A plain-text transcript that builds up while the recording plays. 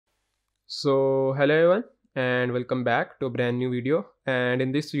So hello everyone and welcome back to a brand new video, and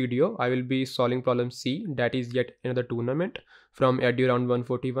in this video I will be solving problem C, that is yet another tournament from Edu round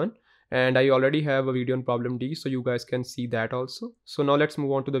 141, and I already have a video on problem D, so you guys can see that also. So now let's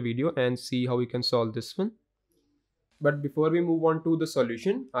move on to the video and see how we can solve this one. But before we move on to the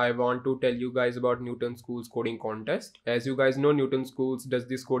solution, I want to tell you guys about Newton School's coding contest. As you guys know, Newton Schools does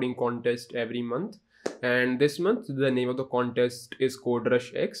this coding contest every month. And this month, the name of the contest is Code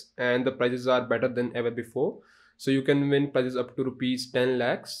Rush X, and the prizes are better than ever before. So you can win prizes up to rupees 10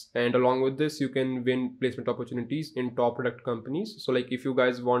 lakhs. And along with this, you can win placement opportunities in top product companies. So like if you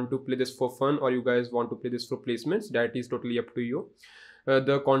guys want to play this for fun or you guys want to play this for placements, that is totally up to you.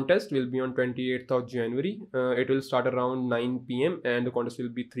 The contest will be on 28th of January. It will start around 9 p.m. and the contest will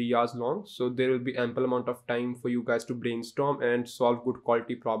be 3 hours long. So there will be ample amount of time for you guys to brainstorm and solve good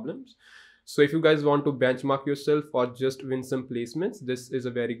quality problems. So if you guys want to benchmark yourself or just win some placements, this is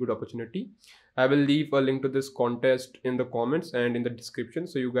a very good opportunity. I will leave a link to this contest in the comments and in the description,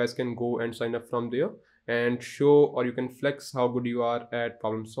 so you guys can go and sign up from there and show, or you can flex how good you are at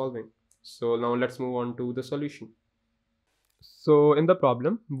problem solving. So now let's move on to the solution. So in the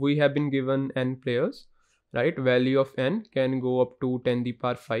problem, we have been given n players, right? Value of n can go up to 10 to the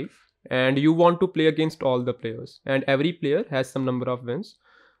power 5, and you want to play against all the players, and every player has some number of wins.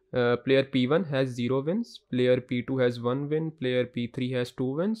 Player P1 has 0 wins, player P2 has 1 win, player P3 has 2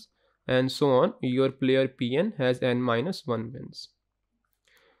 wins, and so on. Your player Pn has n minus 1 wins.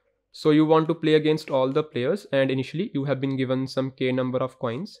 So you want to play against all the players, and initially you have been given some k number of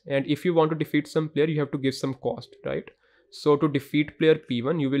coins, and if you want to defeat some player, you have to give some cost, right? So to defeat player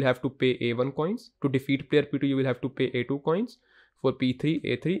P1, you will have to pay A1 coins. To defeat player P2, you will have to pay A2 coins. For P3,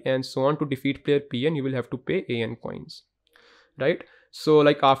 A3, and so on. To defeat player Pn, you will have to pay An coins, right? So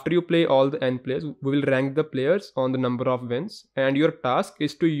like after you play all the n players, we will rank the players on the number of wins, and your task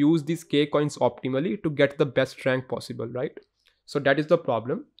is to use these k coins optimally to get the best rank possible, right? So that is the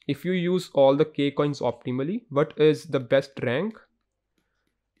problem. If you use all the k coins optimally, what is the best rank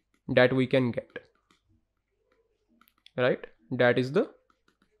that we can get, right? That is the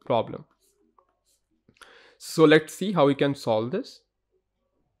problem. So let's see how we can solve this.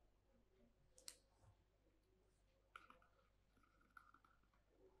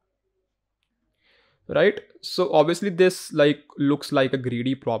 Right, so obviously this like looks like a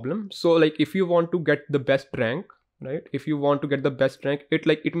greedy problem. So like if you want to get the best rank, right, if you want to get the best rank,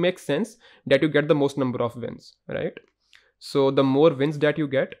 it makes sense that you get the most number of wins, right? So the more wins that you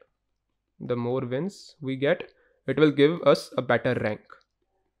get, the more wins we get, it will give us a better rank,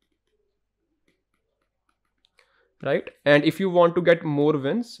 right? And if you want to get more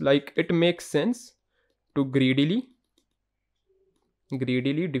wins, like it makes sense to greedily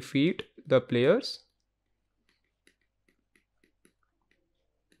defeat the players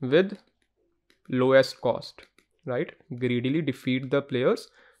with lowest cost, right? Greedily defeat the players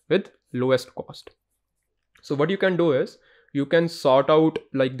with lowest cost. So what you can do is you can sort out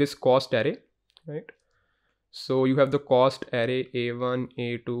like this cost array, right? So you have the cost array A1,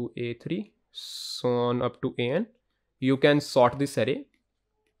 A2, A3, so on up to An. You can sort this array,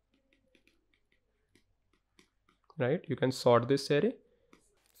 right? You can sort this array.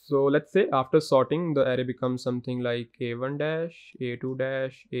 So let's say after sorting, the array becomes something like A1 dash, A2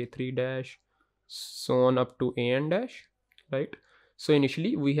 dash, A3 dash, so on up to An dash, right? So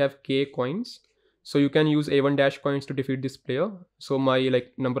initially we have k coins. So you can use A1 dash coins to defeat this player. So my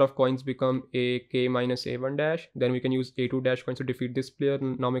like number of coins become k minus A1 dash. Then we can use A2 dash coins to defeat this player.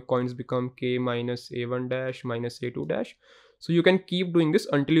 Now my coins become k minus A1 dash minus A2 dash. So you can keep doing this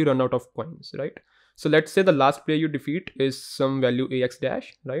until you run out of coins, right? So let's say the last player you defeat is some value ax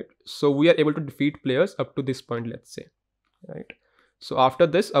dash, right? So we are able to defeat players up to this point, let's say, right? So after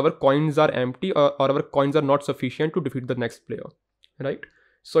this, our coins are empty, or our coins are not sufficient to defeat the next player, right?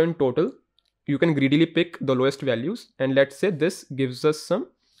 So in total, you can greedily pick the lowest values, and let's say this gives us some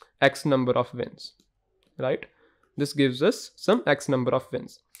x number of wins, right? This gives us some x number of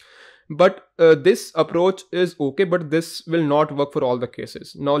wins. But this approach is okay, but this will not work for all the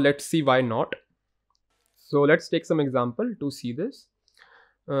cases. Now let's see why not. So let's take some example to see this.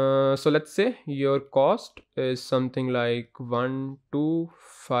 So let's say your cost is something like 1, 2,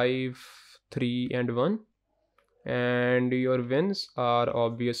 5, 3, and 1. And your wins are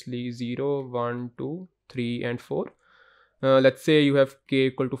obviously 0, 1, 2, 3, and 4. Let's say you have k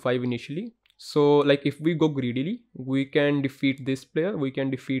equal to 5 initially. So like if we go greedily, we can defeat this player, we can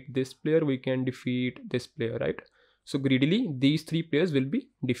defeat this player, we can defeat this player, right? So greedily, these 3 players will be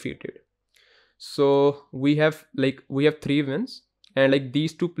defeated. So we have 3 wins, and like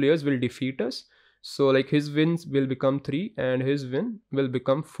these 2 players will defeat us. So like his wins will become 3 and his win will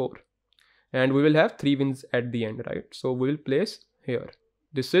become 4. and we will have 3 wins at the end, right? So we will place here.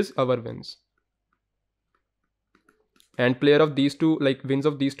 This is our wins. And player of these two, like wins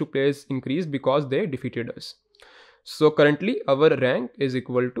of these two players increase because they defeated us. So currently our rank is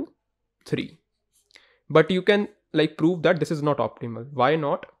equal to 3. But you can like prove that this is not optimal. Why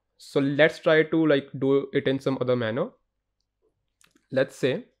not? So let's try to like do it in some other manner. Let's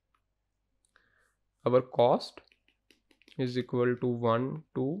say our cost is equal to 1,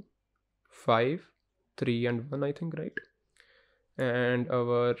 2, 5, 3 and 1, I think, right? And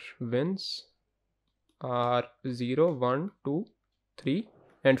our wins are 0, 1, 2, 3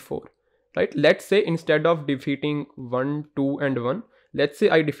 and 4, right? Let's say instead of defeating 1, 2 and 1, let's say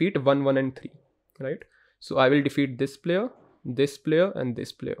I defeat 1, 1 and 3, right? So I will defeat this player and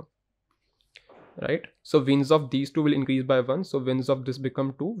this player, right? So wins of these two will increase by 1. So wins of this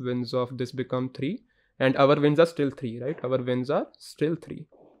become 2, wins of this become 3, and our wins are still 3, right? Our wins are still 3.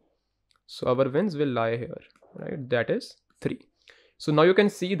 So our wins will lie here, right? That is 3. So now you can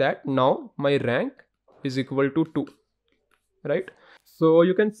see that now my rank is equal to 2, right? So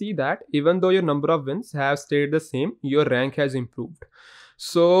you can see that even though your number of wins have stayed the same, your rank has improved.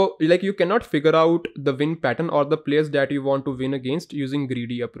 So like you cannot figure out the win pattern or the players that you want to win against using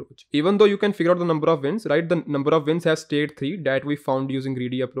greedy approach. Even though you can figure out the number of wins, right? The number of wins has stayed 3 that we found using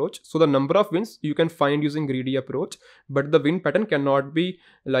greedy approach. So the number of wins you can find using greedy approach, but the win pattern cannot be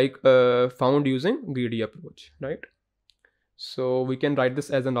like found using greedy approach, right? So we can write this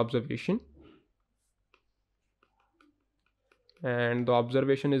as an observation. And the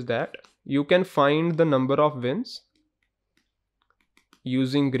observation is that you can find the number of wins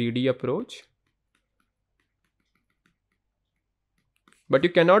using greedy approach, but you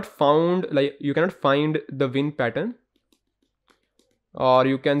cannot find the win pattern, or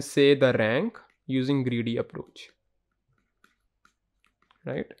you can say the rank, using greedy approach,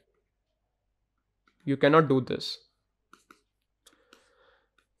 right? You cannot do this.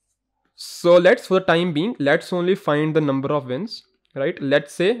 So let's, for the time being, let's only find the number of wins, right?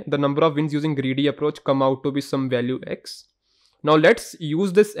 Let's say the number of wins using greedy approach come out to be some value x. Now let's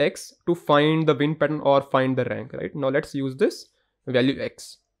use this x to find the win pattern or find the rank, right? Now let's use this value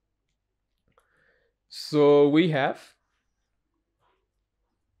x. So we have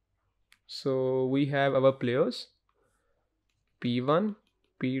our players P1,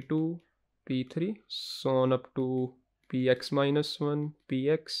 P2, P3, so on up to Px minus 1,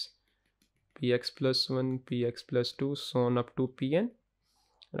 Px, Px plus 1, Px plus 2, so on up to Pn,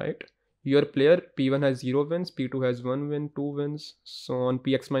 right? Your player P1 has 0 wins, P2 has 1 win, 2 wins, so on.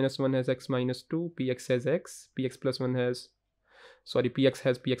 Px minus 1 has x minus 2, Px has x, Px plus 1 has, Px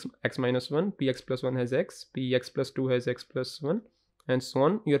has x minus 1, Px plus 1 has x, Px plus 2 has x plus 1, and so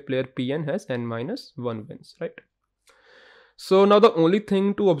on. Your player Pn has n minus 1 wins, right? So now the only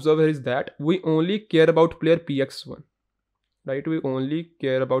thing to observe here is that we only care about player Px1, right? We only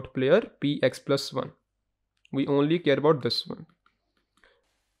care about player Px plus 1. We only care about this one.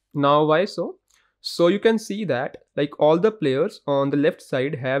 Now why so? So you can see that like all the players on the left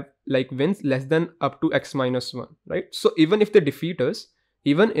side have like wins less than up to x minus 1, right? So even if they defeat us,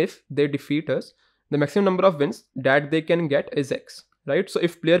 the maximum number of wins that they can get is x, right? So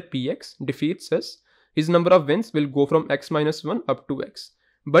if player Px defeats us, his number of wins will go from x minus 1 up to x,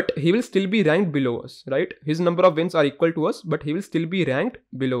 but he will still be ranked below us, right? His number of wins are equal to us, but he will still be ranked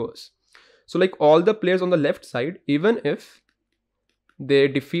below us. So like all the players on the left side, even if they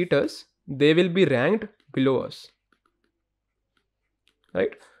defeat us, they will be ranked below us, right?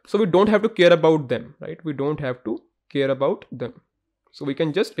 So we don't have to care about them, right? We don't have to care about them. So we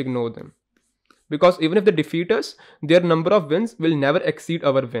can just ignore them, because even if they defeat us, their number of wins will never exceed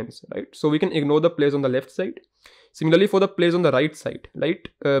our wins, right? So we can ignore the players on the left side. Similarly for the players on the right side, right?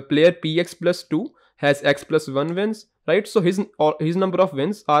 Player Px plus 2 has x plus 1 wins, right? So his number of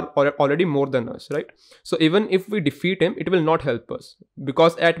wins are already more than us, right? So even if we defeat him, it will not help us,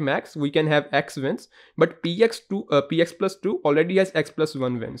 because at max we can have x wins, but Px plus 2 already has x plus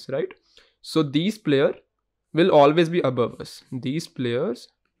 1 wins, right? So these players will always be above us. These players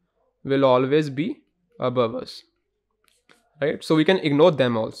will always be above us, right? So we can ignore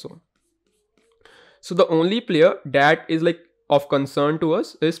them also. So the only player that is like of concern to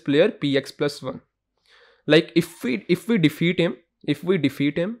us is player Px plus 1. Like if we defeat him,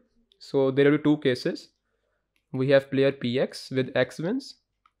 so there will be two cases. We have player Px with x wins.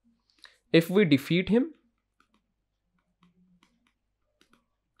 If we defeat him,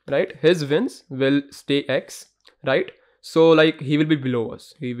 right, his wins will stay x, right? So like he will be below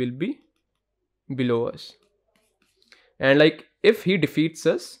us. And like if he defeats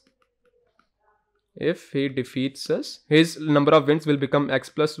us, If he defeats us, his number of wins will become x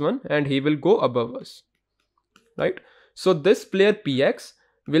plus 1 and he will go above us, right? So this player px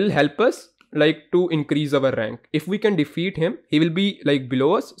will help us like to increase our rank. If we can defeat him, he will be like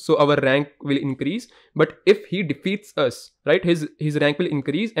below us, so our rank will increase. But if he defeats us, right, his rank will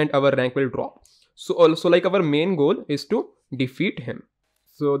increase and our rank will drop. So also like our main goal is to defeat him.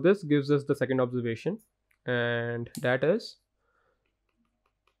 So this gives us the second observation, and that is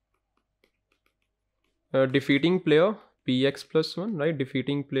defeating player px plus 1, right?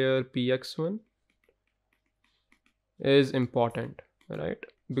 Defeating player px1 is important, right?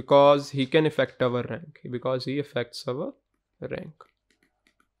 Because he can affect our rank, because he affects our rank.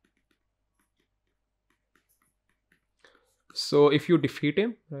 So if you defeat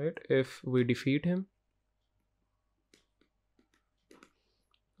him, right, if we defeat him,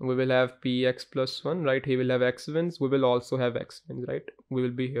 we will have px plus 1, right? He will have x wins, we will also have x wins, right? We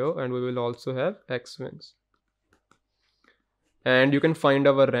will be here and we will also have x wins. And you can find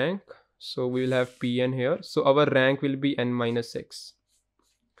our rank. So we will have pn here. So our rank will be n minus 6.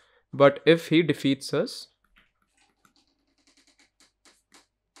 But if he defeats us,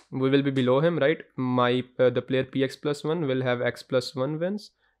 we will be below him, right? The player px plus 1 will have x plus 1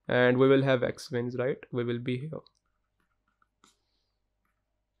 wins and we will have x wins, right? We will be here.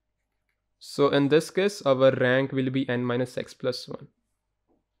 So in this case, our rank will be n minus x plus 1.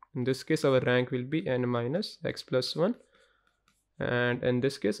 In this case, our rank will be n minus x plus 1. And in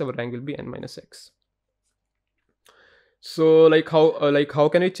this case, our rank will be n minus x. So like how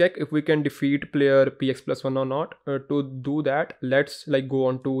can we check if we can defeat player px plus 1 or not? To do that, let's like go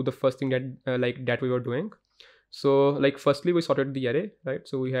on to the first thing that that we were doing. So like firstly we sorted the array, right?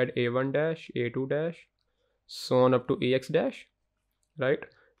 So we had a1 dash, a2 dash, so on up to ax dash, right?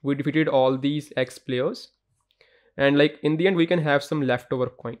 We defeated all these x players, and like in the end we can have some leftover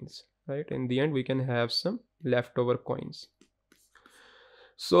coins, right? In the end we can have some leftover coins.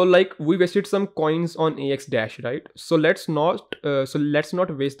 So like we wasted some coins on ax dash, right? So let's not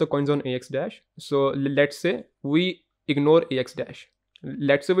waste the coins on ax dash. So let's say we ignore ax dash.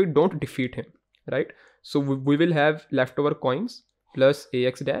 Let's say we don't defeat him, right? So we will have leftover coins plus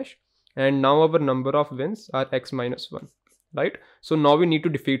ax dash, and now our number of wins are x minus 1, right? So now we need to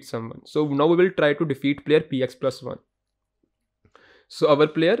defeat someone. So now we will try to defeat player px plus 1. So our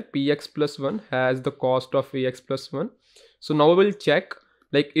player px plus 1 has the cost of ax plus 1. So now we will check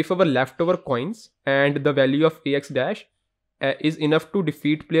like if our leftover coins and the value of ax dash is enough to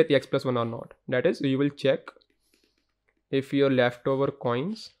defeat player ax plus 1 or not. That is, you will check if your leftover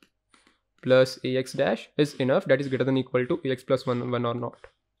coins plus ax dash is enough, that is greater than equal to ax plus 1 or not,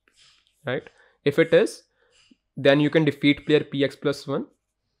 right? If it is, then you can defeat player px plus 1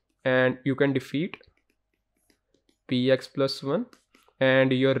 and you can defeat px plus 1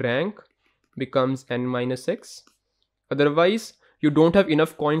 and your rank becomes n minus x. Otherwise, you don't have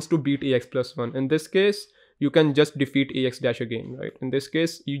enough coins to beat ax plus 1. In this case, you can just defeat ax dash again, right? In this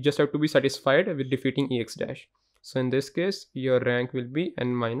case, you just have to be satisfied with defeating ax dash. So in this case, your rank will be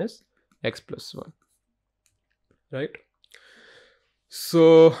n minus x plus 1, right?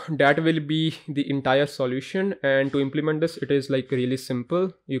 So that will be the entire solution, and to implement this, it is like really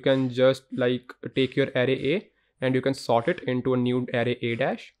simple. You can just like take your array A and you can sort it into a new array A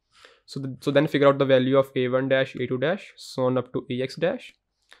dash. So then figure out the value of a1 dash, a2 dash, so on up to ax dash.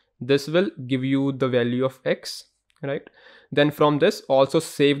 This will give you the value of x, right? Then from this, also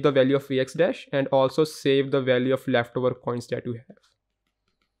save the value of ax dash and also save the value of leftover coins that you have,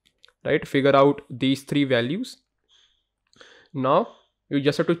 right? Figure out these three values. Now you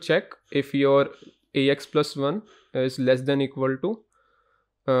just have to check if your ax plus 1 is less than equal to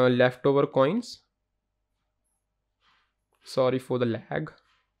leftover coins. Sorry for the lag.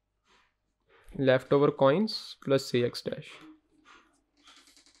 Leftover coins plus ax dash.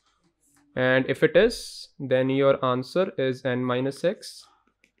 And if it is, then your answer is n minus x.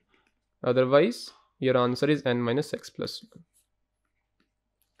 Otherwise, your answer is n minus x plus 1.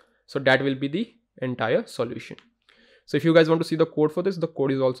 So that will be the entire solution. So if you guys want to see the code for this, the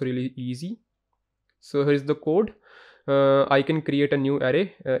code is also really easy. So here's the code. I can create a new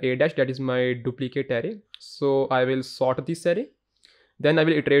array, a dash, that is my duplicate array. So I will sort this array. Then I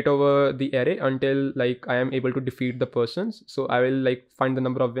will iterate over the array until like I am able to defeat the persons. So I will like find the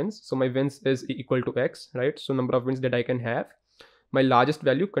number of wins. So my wins is equal to x, right? So number of wins that I can have. My largest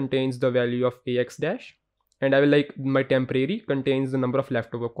value contains the value of ax dash, and I will like my temporary contains the number of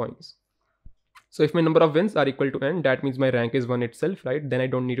leftover coins. So if my number of wins are equal to n, that means my rank is 1 itself, right? Then I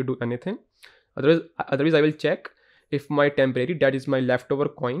don't need to do anything. Otherwise I will check if my temporary, that is my leftover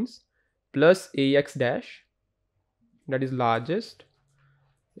coins, plus ax dash, that is largest,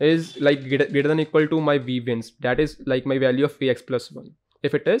 is like greater than equal to my v wins, that is like my value of ax plus 1.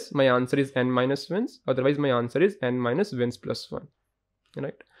 If it is, my answer is n minus wins, otherwise my answer is n minus wins plus 1,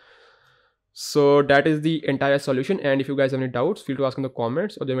 right? So that is the entire solution, and if you guys have any doubts, feel to ask in the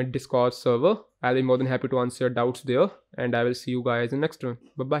comments or join my Discord server. I'll be more than happy to answer your doubts there, and I will see you guys in the next one.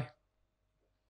 Bye bye.